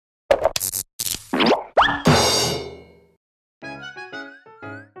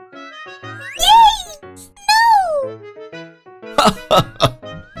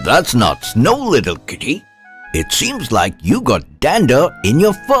that's nuts, no little kitty. It seems like you got dander in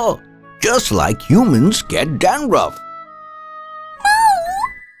your fur, just like humans get dandruff.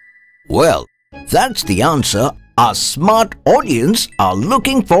 Well, that's the answer our smart audience are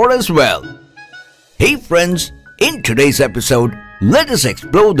looking for as well. Hey friends, in today's episode, let us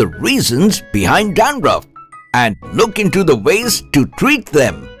explore the reasons behind dandruff and look into the ways to treat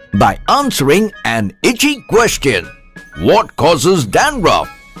them by answering an itchy question. What causes dandruff?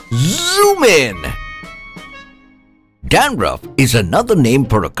 Zoom in! Dandruff is another name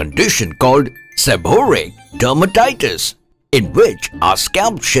for a condition called seborrheic dermatitis, in which our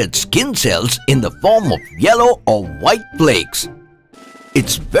scalp sheds skin cells in the form of yellow or white flakes.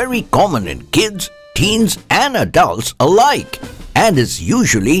 It's very common in kids, teens and adults alike and is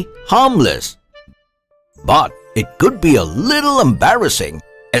usually harmless. But it could be a little embarrassing,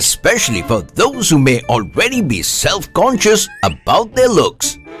 especially for those who may already be self-conscious about their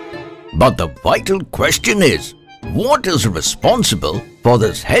looks. But the vital question is, what is responsible for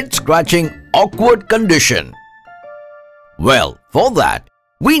this head-scratching, awkward condition? Well, for that,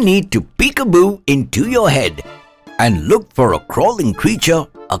 we need to peekaboo into your head and look for a crawling creature,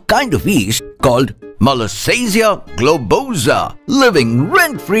 a kind of yeast called Malassezia globosa, living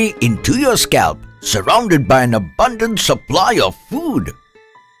rent-free into your scalp, surrounded by an abundant supply of food.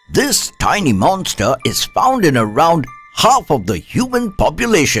 This tiny monster is found in around half of the human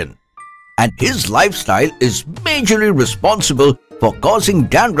population, and his lifestyle is majorly responsible for causing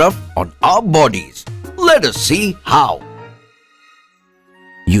dandruff on our bodies. Let us see how.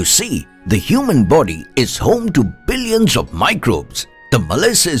 You see, the human body is home to billions of microbes. The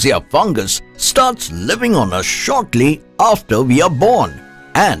Malassezia fungus starts living on us shortly after we are born,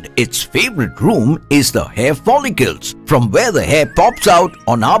 and its favorite room is the hair follicles, from where the hair pops out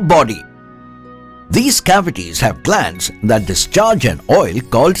on our body. These cavities have glands that discharge an oil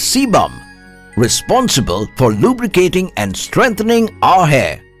called sebum, responsible for lubricating and strengthening our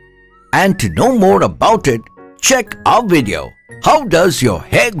hair. And to know more about it, check our video, How Does Your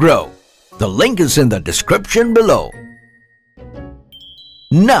Hair Grow? The link is in the description below.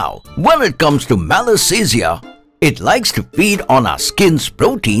 Now, when it comes to Malassezia, it likes to feed on our skin's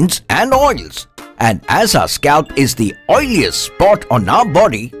proteins and oils. And as our scalp is the oiliest spot on our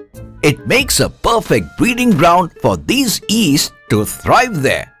body, it makes a perfect breeding ground for these yeasts to thrive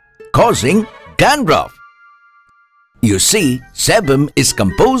there, causing dandruff. You see, sebum is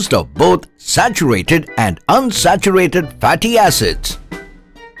composed of both saturated and unsaturated fatty acids.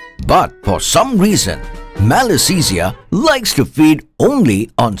 But for some reason, Malassezia likes to feed only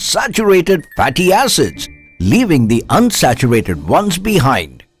on saturated fatty acids, leaving the unsaturated ones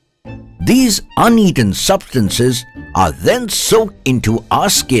behind. These uneaten substances are then soaked into our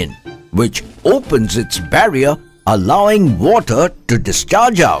skin, which opens its barrier, allowing water to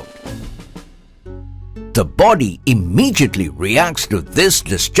discharge out. The body immediately reacts to this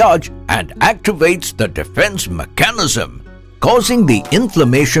discharge and activates the defense mechanism, causing the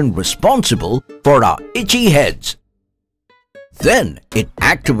inflammation responsible for our itchy heads. Then it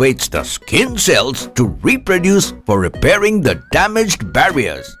activates the skin cells to reproduce for repairing the damaged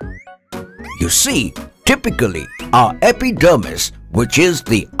barriers. You see, typically our epidermis, which is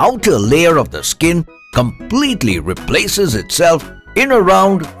the outer layer of the skin, completely replaces itself in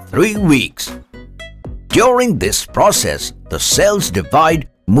around 3 weeks. During this process, the cells divide,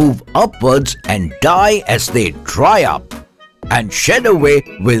 move upwards and die as they dry up and shed away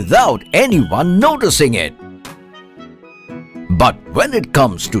without anyone noticing it. But when it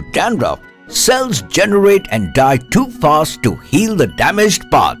comes to dandruff, cells generate and die too fast to heal the damaged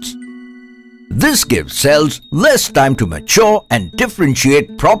parts. This gives cells less time to mature and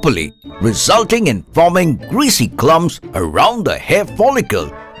differentiate properly, resulting in forming greasy clumps around the hair follicle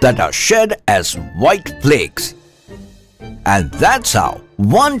that are shed as white flakes. And that's how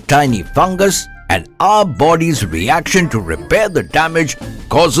one tiny fungus and our body's reaction to repair the damage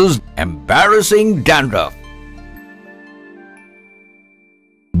causes embarrassing dandruff.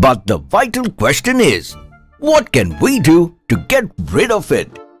 But the vital question is, what can we do to get rid of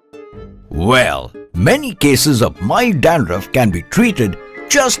it? Well, many cases of mild dandruff can be treated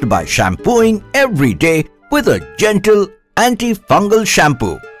just by shampooing every day with a gentle antifungal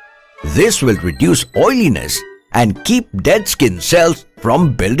shampoo. This will reduce oiliness and keep dead skin cells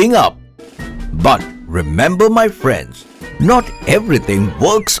from building up. But remember, my friends, not everything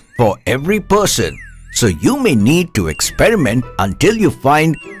works for every person. So you may need to experiment until you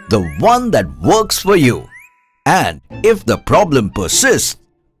find the one that works for you. And if the problem persists,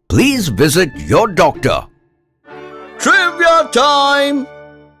 please visit your doctor. Trivia time!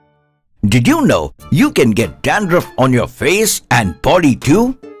 Did you know you can get dandruff on your face and body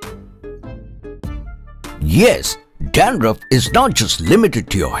too? Yes, dandruff is not just limited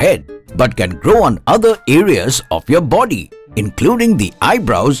to your head, but can grow on other areas of your body, including the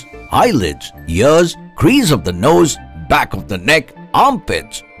eyebrows, eyelids, ears, crease of the nose, back of the neck,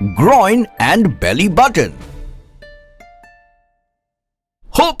 armpits, groin and belly button.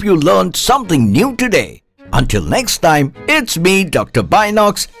 Hope you learned something new today. Until next time, it's me, Dr.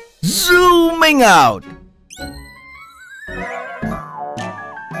 Binocs, zooming out.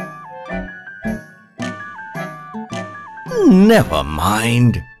 Never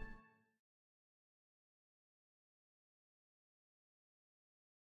mind.